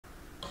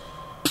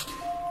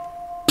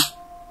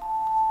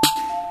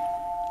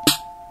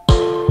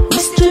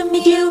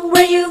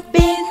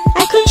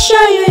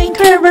show you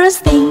incredible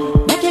thing.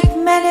 Magic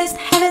madness,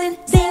 haven't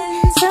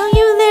seen. So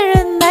you there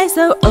and nice,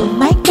 so oh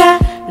my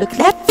god, look at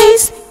that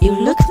face. You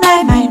look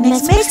like my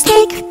next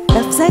mistake.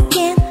 Loves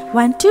again,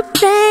 want to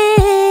play.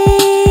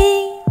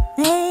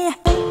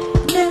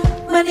 No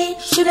money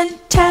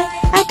shouldn't tie.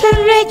 I can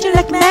read you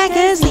like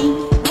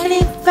magazine.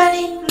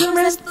 Funny,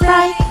 rumors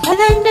fly, and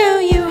I know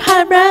you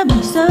harbor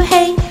me. So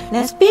hey,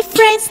 let's be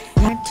friends.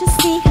 Not to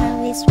see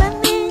how it's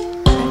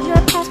running. Have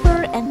your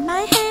passport in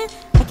my hand.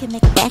 I can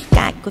make that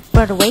guy good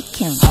for the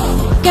weekend.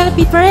 Gotta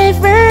be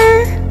forever.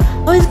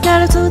 Always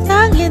gotta so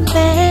long in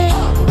there.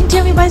 You can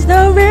tell me why it's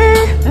over.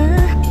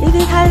 If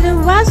it had to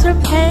was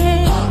from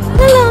pain.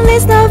 The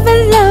loneliest of a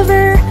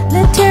lover.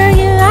 Let tell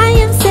you I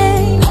am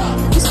sane.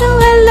 You know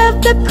I love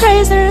the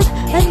praisers,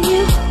 and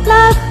you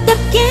love the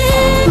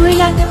game. We're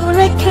young and we're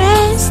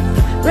reckless.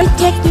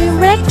 Reject you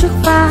right too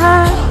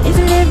far. If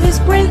you live this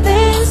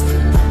breathless,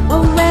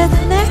 or where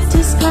the next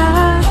is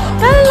gone.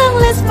 A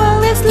loneliest,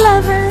 flawless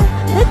lover.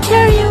 Let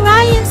tell you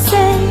I am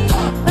sane.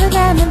 But I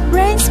got a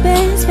brain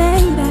space,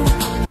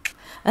 baby.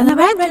 And I'm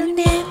right running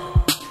in.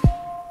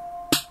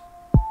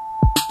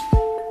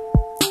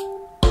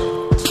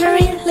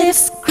 Cherry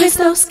lips,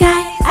 crystal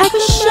sky. I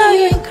could show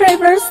you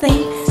incredible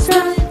things.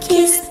 Strong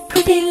kiss,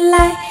 pretty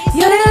light.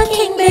 You're the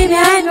king, baby,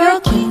 I'm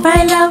your king.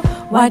 Find out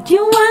what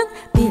you want.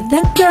 Be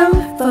the girl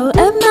for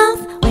a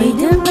month. Wait,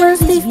 the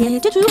worst is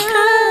yet to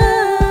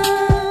come.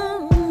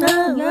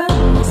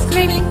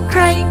 Screaming,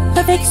 crying,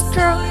 perfect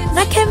strong.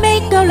 I can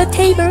make all the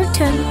table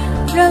turn.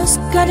 Rose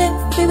garden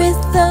filled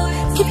with though.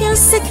 Keep your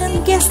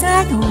second guess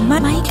like, oh my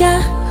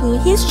god, who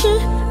is she?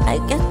 I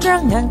get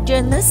drunk on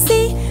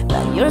jealousy,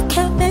 but your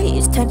cafe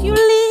is time you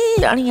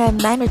leave. Darling, I'm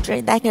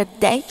drink like a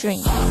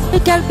daydream. We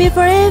gotta be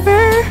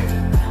forever.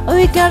 Oh,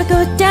 we gotta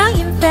go down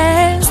in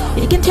fast.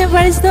 You can tell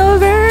when it's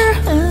over.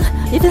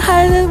 If it's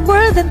harder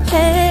world than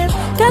pain.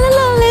 Got a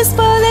lonely,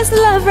 spotless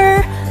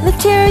lover.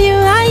 Let's tell you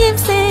I am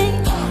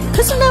sane.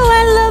 Cause you know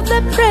I love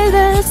the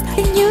brothers,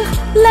 and you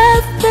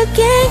love the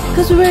game.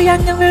 Cause we're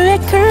young and we're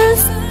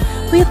reckless.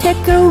 We'll take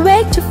her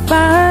way too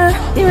far.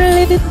 We will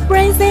live with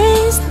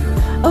praises.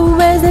 Oh,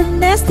 where's the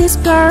nasty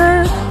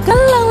scar? Got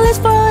a lonely,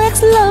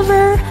 spotless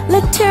lover.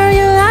 Let's tell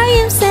you I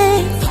am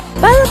sane.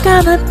 But I'm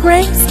gonna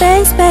bring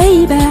space,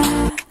 baby.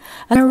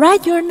 And I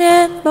write your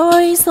name,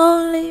 boys,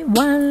 only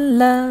one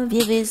love,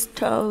 if it's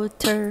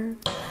total.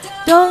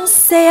 Don't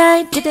say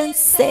I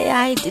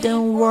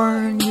didn't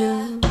warn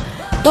you.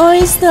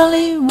 Boys,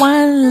 only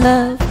one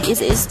love,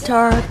 if it's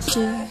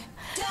torture.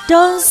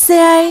 Don't say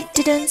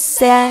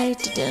I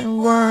didn't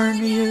warn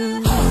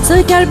you. So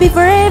it gotta be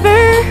forever.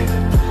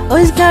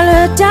 Always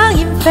gotta die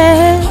in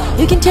faith.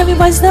 You can tell me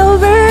what's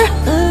over.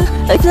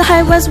 If the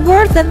high was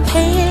worse than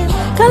pain.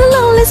 Got a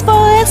lonely,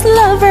 spotless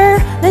lover.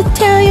 Let's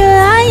tell you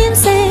I am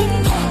sane.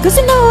 Cause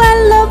you know I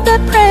love the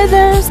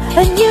brothers,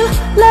 and you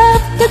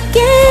love the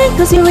game.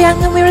 Cause you're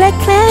young and we're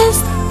reckless.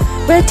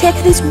 We'll take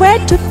this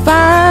way too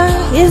far.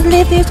 It's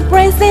leave you to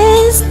breathe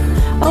this.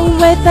 Oh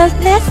wait, the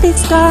next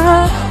is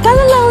scar. Got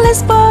a lonely,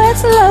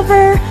 spotless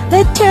lover.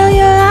 They tell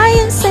you I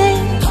am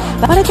sane.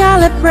 But I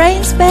got a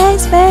brain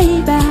space,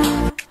 baby.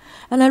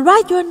 And I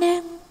write your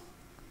name.